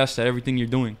be the best at everything you're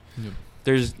doing.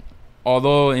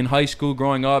 Although in high school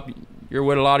growing up, you're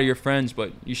with a lot of your friends,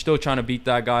 but you're still trying to beat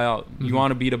that guy out. You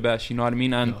want to be the best, you know what I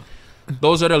mean? And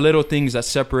those are the little things that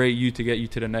separate you to get you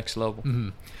to the next level.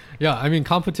 Yeah, I mean,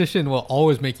 competition will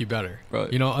always make you better.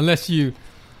 Right. You know, unless you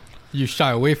shy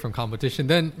away from competition,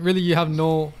 then really you have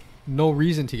no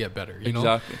reason to get better, you know?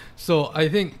 Exactly. So I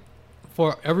think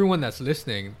for everyone that's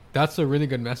listening, that's a really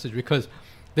good message, because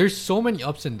there's so many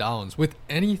ups and downs with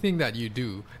anything that you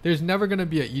do. There's never going to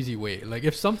be an easy way. Like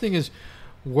if something is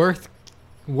worth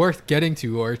getting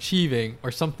to or achieving, or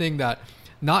something that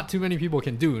not too many people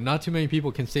can do, not too many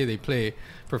people can say they play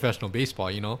professional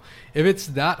baseball, you know, if it's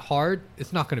that hard,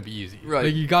 it's not going to be easy. Right.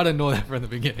 Like you got to know that from the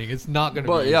beginning. It's not going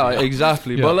to be easy. Yeah,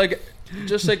 exactly. But like,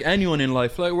 just like anyone in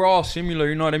life, like we're all similar,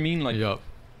 you know what I mean? Like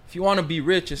if you want to be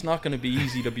rich, it's not going to be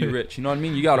easy to be rich, you know what I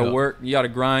mean? You got to work, you got to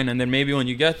grind, and then maybe when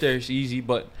you get there it's easy,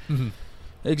 but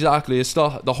exactly, it's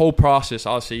the whole process.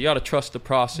 I'll say you got to trust the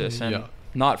process and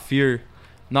not fear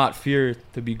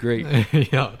to be great.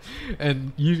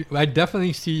 And I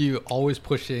definitely see you always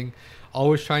pushing,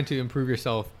 always trying to improve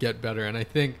yourself, get better. And I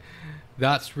think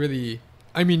that's really,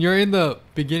 I mean, you're in the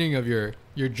beginning of your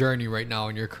journey right now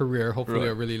in your career, hopefully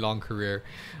a really long career.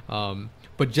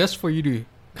 But just for you to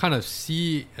kind of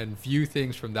see and view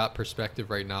things from that perspective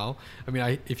right now, I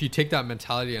mean, if you take that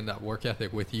mentality and that work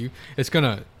ethic with you, it's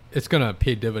gonna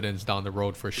pay dividends down the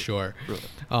road for sure.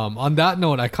 On that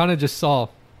note, I kind of just saw,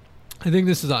 I think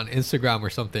this is on Instagram or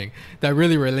something that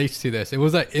really relates to this. It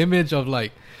was an image of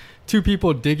like two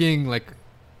people digging, like,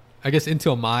 I guess into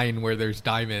a mine where there's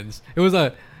diamonds. It was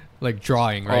a like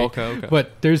drawing, right? Okay.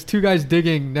 But there's two guys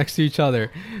digging next to each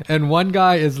other, and one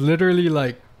guy is literally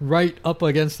like right up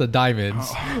against the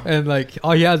diamonds, and like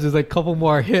all he has is like a couple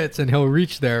more hits and he'll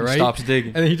reach there, right? Stops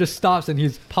digging. And then he just stops and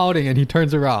he's pouting and he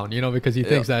turns around, you know, because he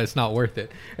thinks that it's not worth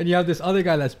it. And you have this other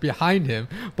guy that's behind him,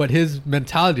 but his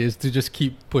mentality is to just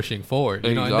keep pushing forward,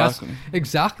 you know. And that's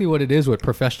exactly what it is with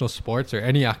professional sports or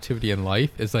any activity in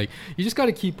life. Is like you just got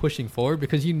to keep pushing forward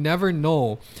because you never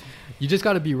know. You just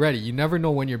got to be ready. You never know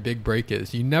when your big break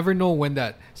is. You never know when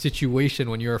that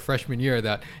situation, when you're a freshman year,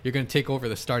 that you're going to take over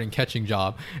the starting catching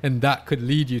job, and that could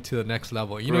lead you to the next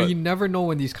level. You know, you never know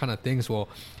when these kind of things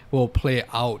will play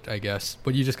out, I guess.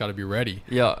 But you just got to be ready.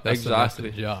 Yeah, that's exactly. The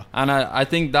message, yeah. And I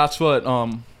think that's what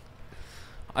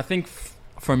I think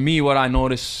for me, what I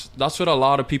notice, that's what a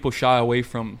lot of people shy away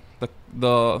from.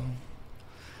 The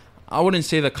I wouldn't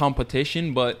say the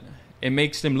competition, but it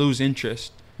makes them lose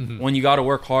interest. When you got to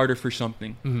work harder for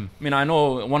something. I mean, I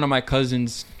know one of my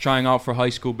cousins trying out for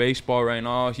high school baseball right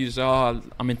now. He's, I'm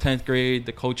in 10th grade.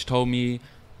 The coach told me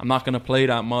I'm not going to play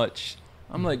that much.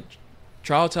 I'm like,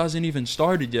 tryouts hasn't even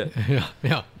started yet.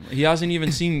 Yeah. He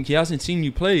hasn't seen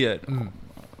you play yet.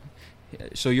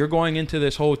 So you're going into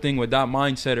this whole thing with that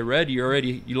mindset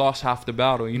already. You lost half the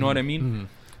battle. You know what I mean?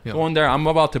 Yeah. Going there, I'm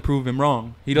about to prove him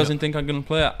wrong. He doesn't think I'm going to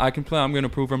play. I can play. I'm going to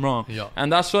prove him wrong. Yeah.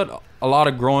 And that's what a lot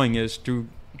of growing is through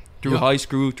high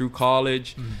school, through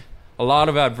college. A lot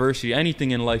of adversity.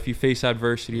 Anything in life, you face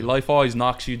adversity. Life always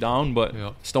knocks you down, but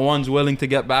it's the ones willing to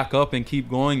get back up and keep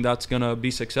going that's going to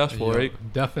be successful, right?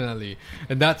 Definitely.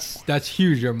 And that's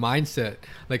huge, your mindset,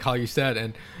 like how you said.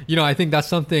 And, you know, I think that's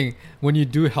something when you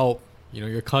do help, you know,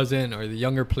 your cousin or the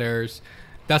younger players,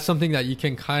 that's something that you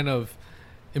can kind of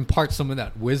impart some of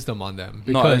that wisdom on them.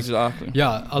 Because, exactly.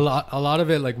 Yeah, a lot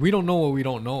of it, like, we don't know what we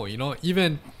don't know, you know?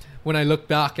 Even when I look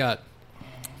back at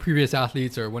previous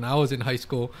athletes or when I was in high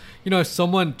school, you know, if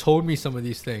someone told me some of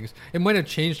these things, it might have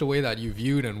changed the way that you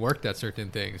viewed and worked at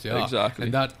certain things. Yeah, exactly.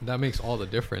 And that makes all the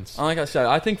difference. Like I said,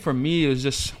 I think for me it was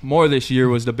just more this year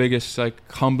was the biggest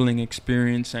like humbling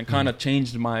experience and kind of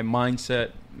changed my mindset,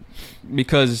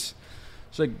 because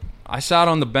it's like I sat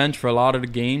on the bench for a lot of the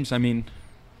games. I mean,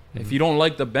 if you don't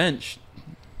like the bench,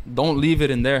 don't leave it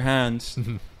in their hands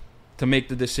to make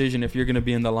the decision if you're going to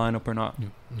be in the lineup or not.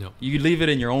 You leave it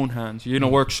in your own hands. You're going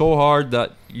to work so hard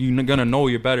that you're going to know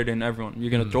you're better than everyone. You're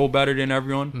going to throw better than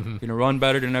everyone. You're going to run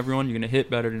better than everyone. You're going to hit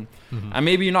better than... And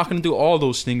maybe you're not going to do all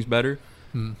those things better,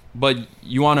 but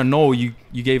you want to know you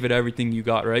gave it everything you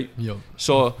got, right?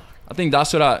 So I think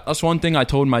that's one thing I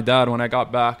told my dad when I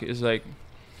got back is like,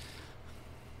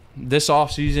 this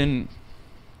off season,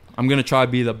 I'm going to try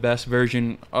to be the best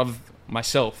version of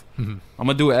myself. I'm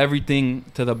gonna do everything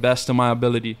to the best of my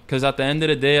ability, because at the end of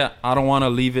the day, I don't want to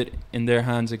leave it in their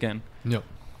hands again.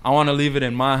 I want to leave it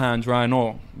in my hands where I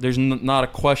know there's not a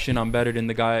question I'm better than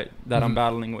the guy that I'm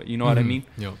battling with. You know what I mean?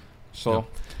 So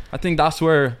I think that's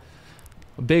where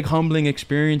a big humbling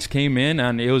experience came in,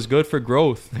 and it was good for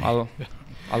growth.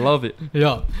 I love it.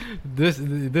 This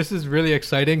is really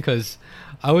exciting, because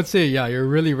I would say, you're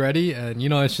really ready, and you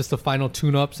know, it's just the final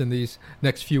tune-ups in these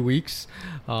next few weeks.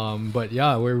 But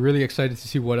we're really excited to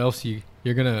see what else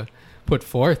you're gonna put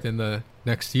forth in the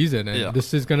next season, and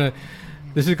this is gonna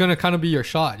kind of be your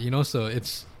shot, you know. So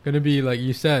it's gonna be like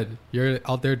you said, you're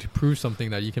out there to prove something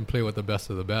that you can play with the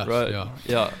best of the best.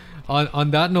 Right.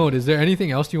 On that note, is there anything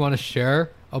else you want to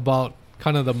share about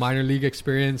kind of the minor league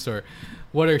experience, or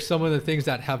what are some of the things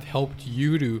that have helped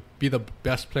you to be the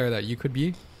best player that you could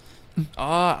be?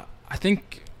 I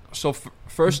think so.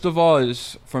 First of all,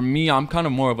 is for me, I'm kind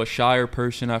of more of a shyer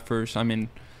person at first. I mean,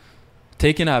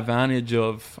 taking advantage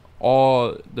of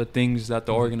all the things that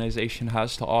the organization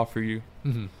has to offer you.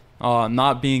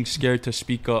 Not being scared to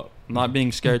speak up, not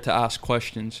being scared to ask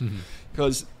questions.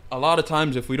 Because a lot of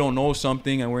times, if we don't know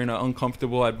something and we're in an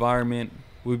uncomfortable environment,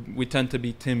 we tend to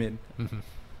be timid.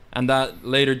 And that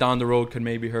later down the road could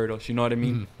maybe hurt us. You know what I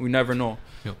mean? We never know.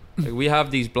 Like, we have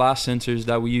these blast sensors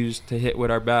that we use to hit with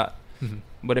our bat.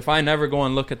 But if I never go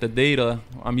and look at the data,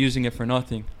 I'm using it for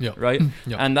nothing, right?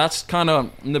 And that's kind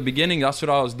of, in the beginning, that's what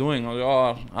I was doing. I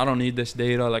was like, I don't need this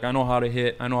data. Like, I know how to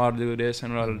hit. I know how to do this. I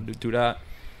know how to do that.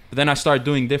 But then I started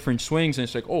doing different swings, and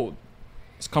it's like,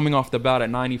 it's coming off the bat at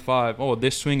 95.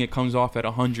 This swing, it comes off at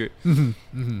 100.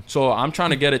 So I'm trying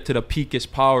to get it to the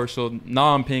peakest power. So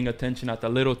now I'm paying attention at the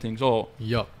little things.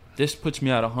 This puts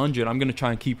me at 100. I'm going to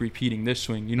try and keep repeating this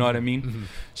swing. You know what I mean?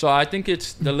 So I think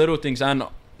it's the little things. And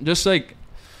just like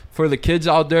for the kids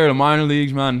out there, the minor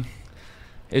leagues, man,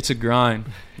 it's a grind.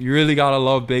 You really got to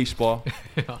love baseball.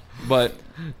 But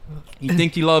you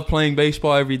think you love playing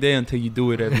baseball every day until you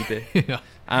do it every day.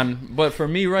 But for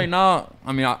me right now,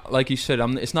 I mean, like you said,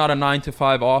 it's not a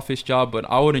 9-to-5 office job, but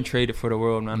I wouldn't trade it for the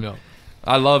world, man.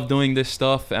 I love doing this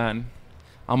stuff, and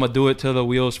I'm gonna do it till the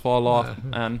wheels fall off.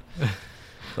 And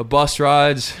the bus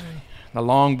rides, the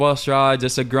long bus rides,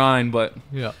 it's a grind, but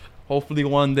Yeah. hopefully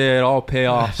one day it all pay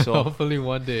off. So Hopefully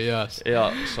one day, yes.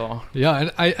 yeah, so Yeah,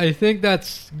 and I think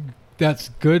that's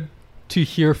good to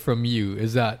hear from you,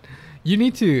 is that you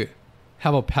need to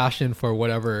have a passion for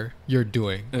whatever you're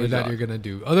doing or that you're gonna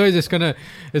do. Otherwise, it's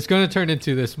gonna turn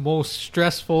into this most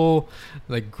stressful,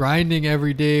 like, grinding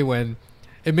every day, when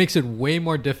it makes it way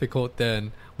more difficult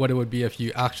than what it would be if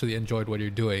you actually enjoyed what you're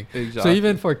doing. exactly. So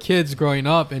even for kids growing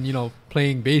up and, you know,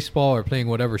 playing baseball or playing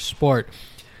whatever sport,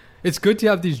 it's good to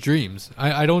have these dreams.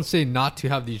 I don't say not to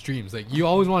have these dreams. Like, you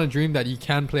always want to dream that you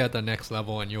can play at the next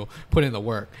level and you'll put in the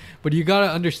work. But you got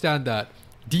to understand that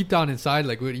deep down inside,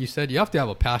 like what you said, you have to have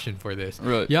a passion for this.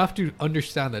 Right. You have to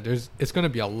understand that it's going to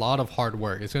be a lot of hard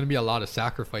work. It's going to be a lot of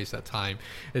sacrifice at time.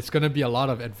 It's going to be a lot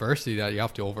of adversity that you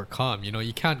have to overcome. You know,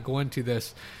 you can't go into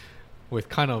this with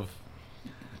kind of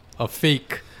a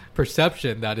fake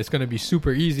perception that it's going to be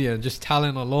super easy and just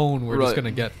talent alone we're just Right.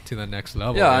 going to get to the next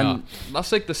level. Yeah, and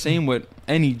that's like the same with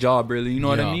any job, really. You know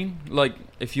what I Yeah. mean? Like,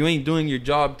 if you ain't doing your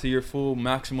job to your full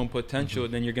maximum potential,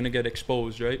 then you're gonna get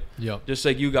exposed, right? Yeah. Just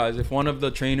like you guys, if one of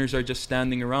the trainers are just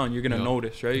standing around, you're gonna Yeah.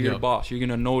 notice, right? Your Yeah. boss, you're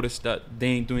gonna notice that they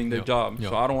ain't doing their Yeah. job. Yeah.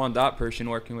 So I don't want that person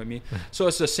working with me. So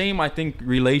it's the same, I think,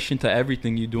 relation to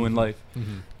everything you do in life.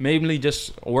 Mm-hmm. Mainly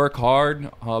just work hard,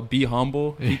 be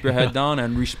humble, keep your head down,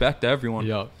 and respect everyone.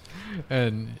 Yeah.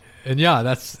 And yeah,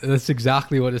 that's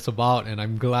exactly what it's about. And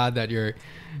I'm glad that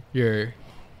you're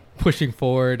pushing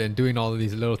forward and doing all of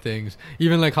these little things.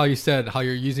 Even like how you said, how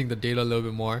you're using the data a little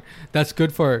bit more. That's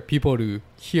good for people to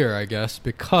hear, I guess,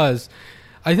 because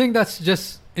I think that's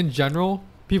just in general,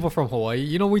 people from Hawaii,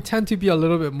 you know, we tend to be a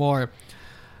little bit more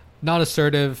not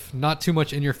assertive, not too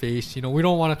much in your face. You know, we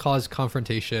don't want to cause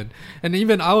confrontation. And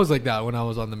even I was like that when I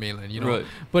was on the mainland, you know. Right.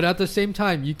 But at the same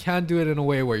time, you can do it in a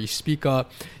way where you speak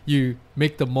up, you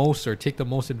make the most or take the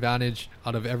most advantage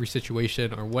out of every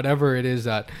situation or whatever it is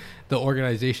that the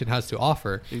organization has to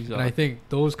offer. Exactly. And I think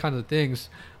those kinds of things,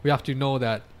 we have to know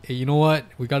that, hey, you know what,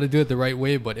 we got to do it the right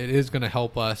way, but it is going to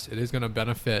help us. It is going to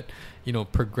benefit, you know,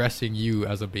 progressing you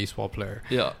as a baseball player.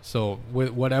 Yeah. So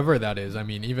with whatever that is, I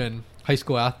mean, even high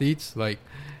school athletes, like,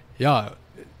 yeah,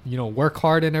 you know, work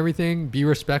hard and everything, be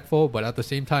respectful, but at the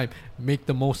same time, make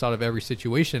the most out of every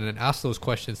situation and ask those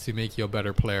questions to make you a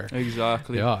better player.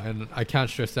 Exactly. Yeah, and I can't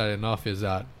stress that enough, is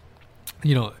that,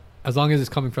 you know, as long as it's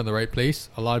coming from the right place,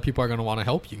 a lot of people are going to want to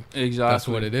help you. Exactly. That's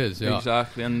what it is. Yeah.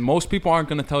 Exactly. And most people aren't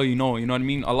going to tell you no. You know what I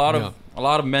mean? A lot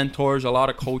of mentors, a lot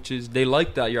of coaches, they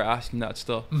like that you're asking that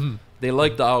stuff. Mm-hmm. They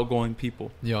like the outgoing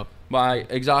people. Yeah. But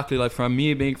exactly, like from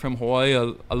me being from Hawaii,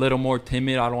 a little more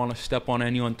timid. I don't want to step on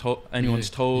anyone's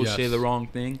toes, Yes. say the wrong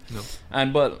thing. No.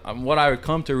 But what I would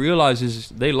come to realize is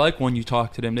they like when you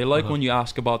talk to them. They like when you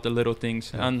ask about the little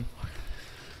things. Yeah. And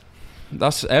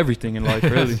that's everything in life,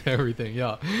 really. That's everything,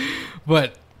 yeah.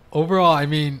 But overall, I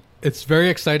mean, it's very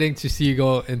exciting to see you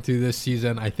go into this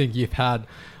season. I think you've had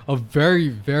a very,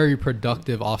 very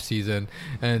productive off season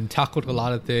and tackled a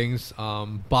lot of things.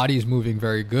 Body's moving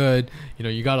very good. You know,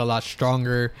 you got a lot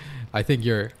stronger. I think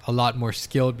you're a lot more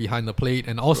skilled behind the plate,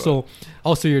 and also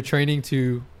you're training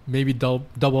to maybe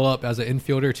double up as an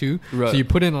infielder too. Right. So you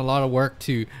put in a lot of work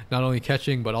to not only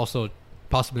catching but also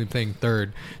possibly playing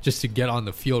third, just to get on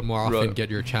the field more often, Right. get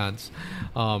your chance.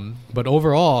 But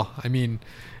overall, I mean,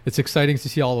 it's exciting to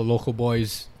see all the local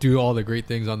boys do all the great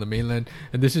things on the mainland.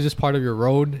 And this is just part of your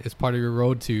road. It's part of your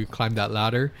road to climb that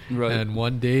ladder. Right. And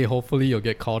one day, hopefully, you'll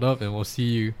get called up and we'll see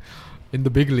you in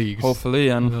the big leagues. Hopefully.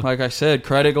 And Yeah. like I said,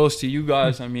 credit goes to you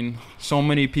guys. I mean, so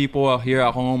many people out here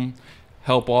at home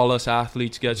help all us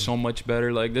athletes get so much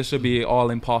better. Like, this would be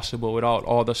all impossible without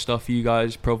all the stuff you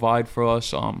guys provide for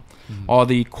us. All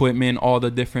the equipment, all the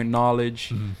different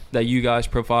knowledge that you guys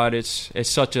provide. It's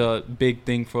such a big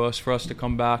thing for us to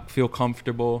come back, feel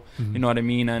comfortable, you know what I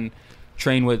mean, and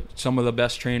train with some of the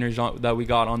best trainers that we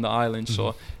got on the island.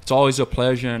 So it's always a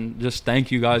pleasure, and just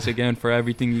thank you guys again for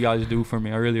everything you guys do for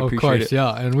me. I really appreciate it.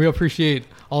 Yeah, and we appreciate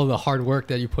all the hard work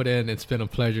that you put in. It's been a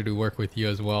pleasure to work with you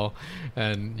as well.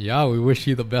 And yeah, we wish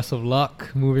you the best of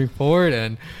luck moving forward,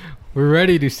 and we're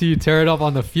ready to see you tear it up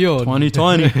on the field.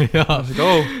 2020. Yeah. Let's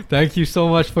go. Thank you so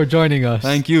much for joining us.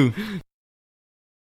 Thank you.